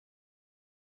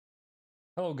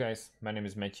Hello guys, my name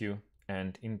is Matthew,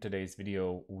 and in today's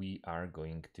video we are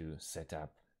going to set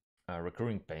up a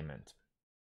recurring payment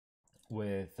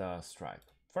with Stripe.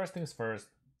 First things first,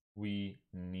 we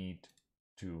need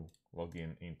to log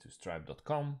in into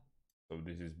stripe.com. So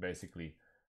this is basically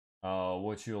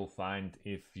what you'll find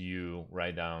if you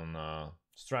write down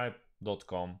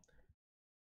stripe.com,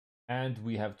 and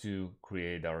we have to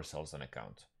create ourselves an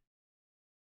account.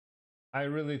 I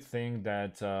really think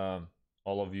that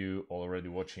all of you already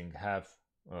watching have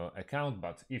account,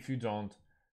 but if you don't,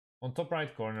 on top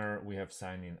right corner we have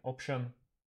sign in option,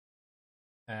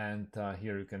 and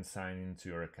here you can sign into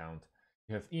your account.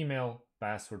 You have email,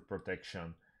 password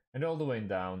protection, and all the way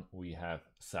down we have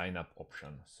sign up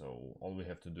option. So all we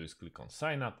have to do is click on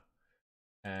sign up,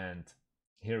 and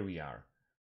here we are.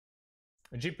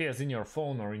 A GPS in your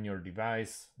phone or in your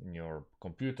device, in your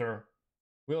computer,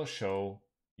 will show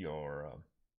your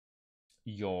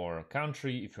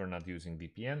country if you're not using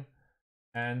VPN.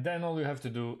 And then all you have to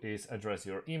do is address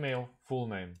your email, full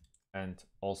name, and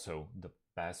also the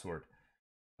password.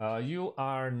 You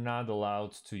are not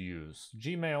allowed to use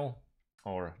Gmail,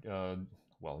 or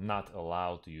well, not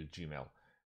allowed to use Gmail.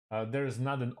 There is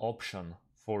not an option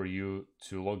for you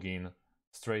to log in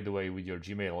straight away with your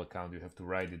Gmail account. You have to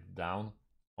write it down,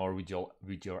 or with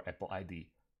your Apple ID.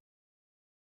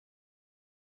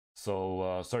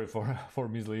 So sorry for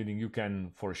misleading. You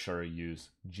can for sure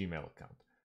use Gmail account.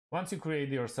 Once you create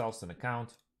yourselves an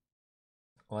account,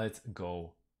 let's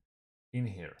go in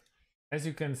here. As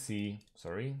you can see,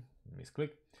 sorry, misclick.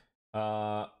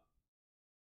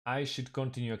 I should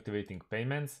continue activating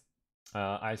payments.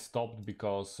 I stopped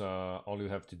because all you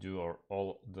have to do, or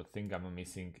all the thing I'm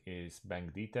missing, is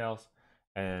bank details,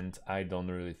 and I don't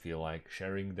really feel like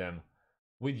sharing them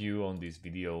with you on this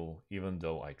video, even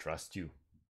though I trust you,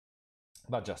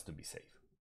 but just to be safe.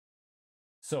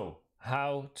 So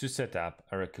how to set up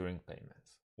a recurring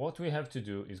payments? What we have to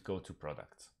do is go to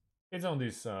products. It's on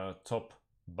this top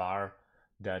bar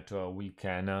that we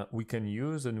can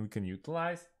use and we can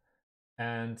utilize.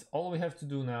 And all we have to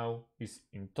do now is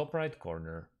in top right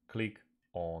corner, click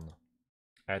on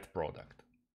add product.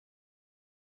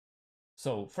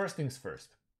 So first things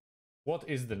first, what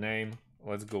is the name?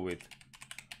 Let's go with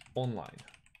online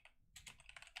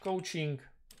coaching.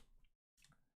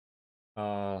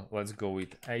 Let's go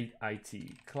with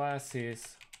IT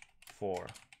classes for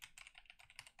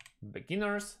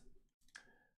beginners.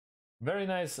 Very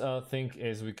nice thing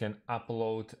is we can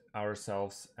upload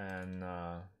ourselves and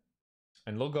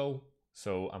logo.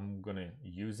 So I'm gonna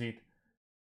use it.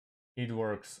 It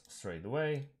works straight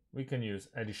away. We can use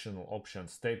additional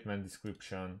options, statement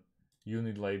description,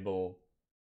 unit label.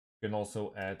 You can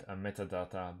also add a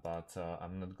metadata, but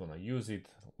I'm not gonna use it.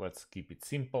 Let's keep it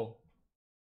simple.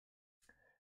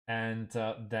 And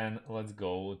then let's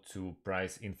go to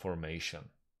price information.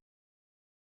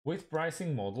 With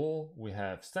pricing model, we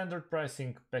have standard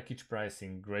pricing, package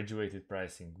pricing, graduated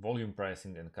pricing, volume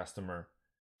pricing, and customer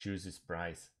chooses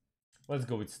price. Let's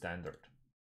go with standard.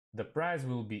 The price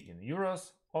will be in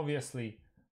euros. Obviously,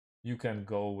 you can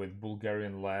go with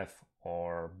Bulgarian lev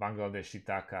or Bangladeshi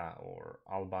taka or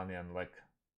Albanian lek,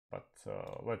 but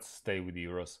let's stay with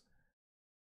euros.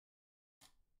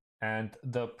 And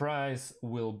the price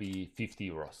will be 50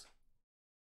 euros.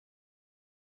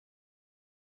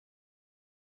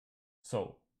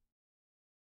 So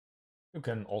you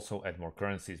can also add more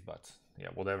currencies, but yeah,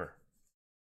 whatever.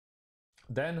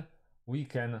 Then we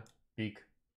can pick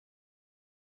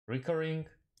recurring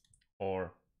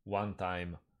or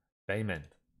one-time payment.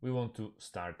 We want to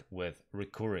start with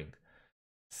recurring,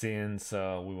 since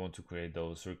we want to create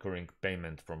those recurring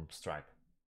payment from Stripe.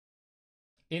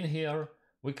 In here,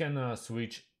 we can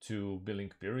switch to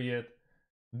billing period.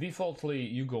 Defaultly,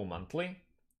 you go monthly,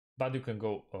 but you can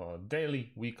go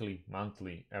daily, weekly,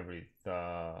 monthly, every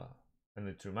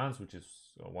 3 months, which is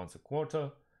once a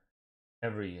quarter,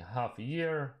 every half a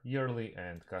year, yearly,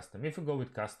 and custom. If you go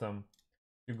with custom,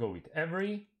 you go with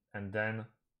every, and then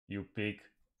you pick,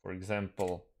 for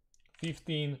example,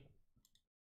 15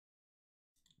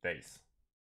 days.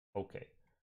 Okay.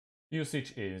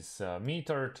 Usage is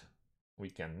metered. We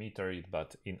can meter it,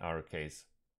 but in our case,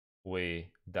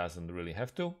 we doesn't really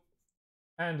have to.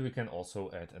 And we can also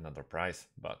add another price,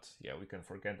 but yeah, we can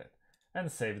forget that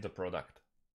and save the product.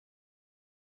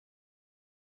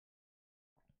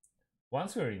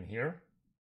 Once we're in here,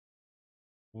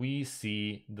 we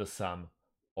see the sum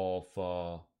of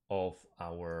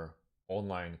our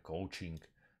online coaching.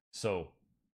 So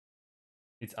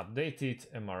it's updated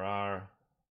MRR.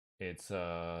 It's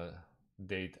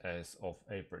date as of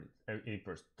April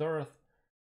 3rd.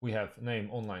 We have name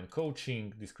online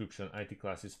coaching, description IT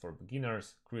classes for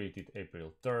beginners, created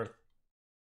April 3rd.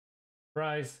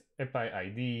 Price, API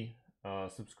ID,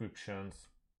 subscriptions.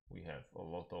 We have a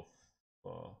lot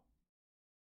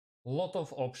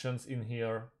of options in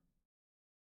here.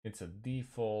 It's a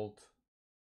default.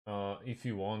 If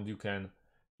you want, you can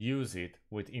use it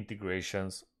with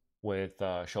integrations with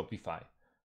Shopify.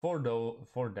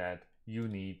 For that, you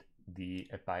need the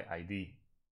API ID.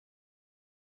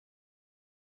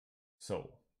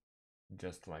 So,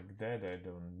 just like that, I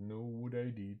don't know what I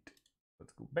did.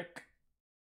 Let's go back.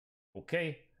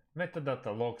 Okay,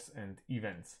 metadata logs and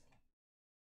events.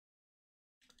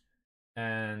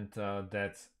 And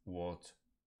that's what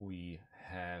we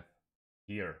have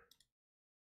here.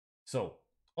 So,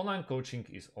 online coaching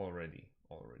is already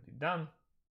done.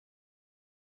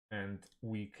 And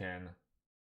we can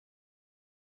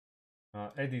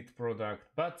edit product,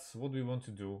 but what we want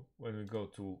to do when we go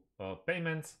to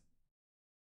payments,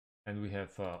 and we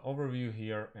have overview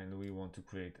here, and we want to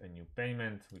create a new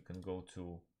payment, we can go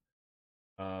to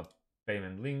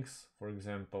payment links, for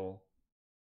example,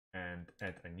 and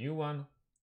add a new one.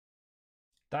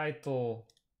 Title,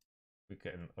 we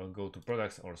can go to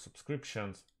products or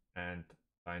subscriptions and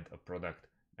find a product,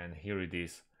 and here it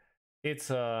is.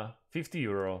 It's 50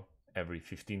 euro every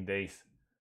 15 days.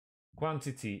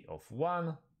 Quantity of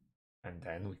 1, and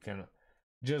then we can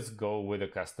just go with a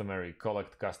customary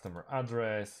collect customer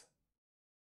address,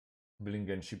 billing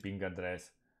and shipping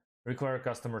address, require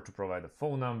customer to provide a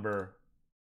phone number.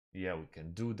 Yeah, we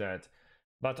can do that,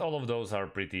 but all of those are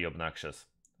pretty obnoxious.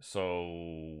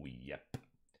 So yep,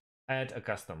 add a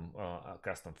custom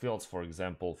fields, for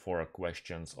example, for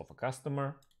questions of a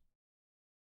customer.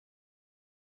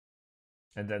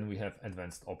 And then we have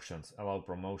advanced options, allow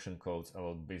promotion codes,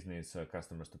 allow business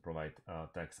customers to provide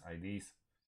tax IDs.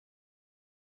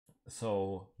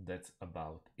 So that's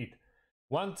about it.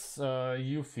 Once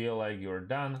you feel like you're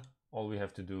done, all we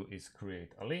have to do is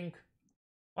create a link.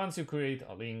 Once you create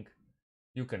a link,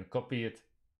 you can copy it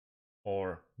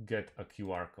or get a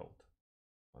QR code.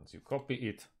 Once you copy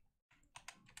it,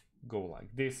 go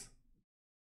like this.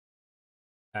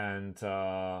 And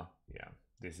yeah,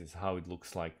 this is how it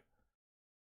looks like.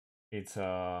 It's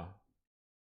a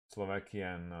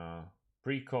Slovakian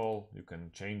pre-call. You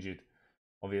can change it,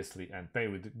 obviously, and pay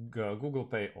with Google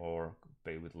Pay or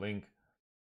pay with Link.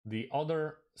 The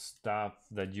other stuff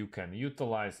that you can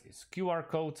utilize is QR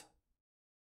code.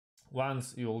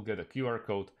 Once you will get a QR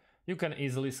code, you can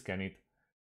easily scan it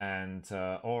and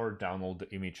or download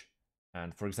the image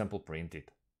and, for example, print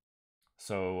it.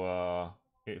 So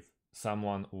if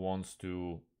someone wants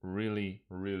to really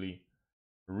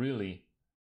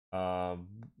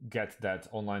get that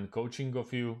online coaching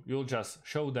of you, you'll just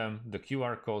show them the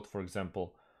QR code, for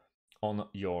example, on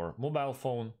your mobile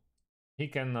phone. He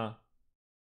can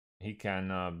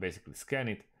basically scan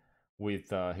it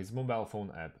with his mobile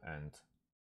phone app and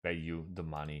pay you the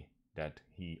money that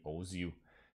he owes you.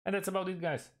 And that's about it,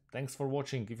 guys. Thanks for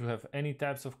watching. If you have any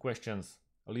types of questions,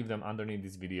 leave them underneath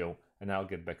this video and I'll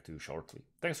get back to you shortly.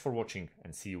 Thanks for watching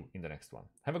and see you in the next one.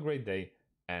 Have a great day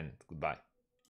and goodbye.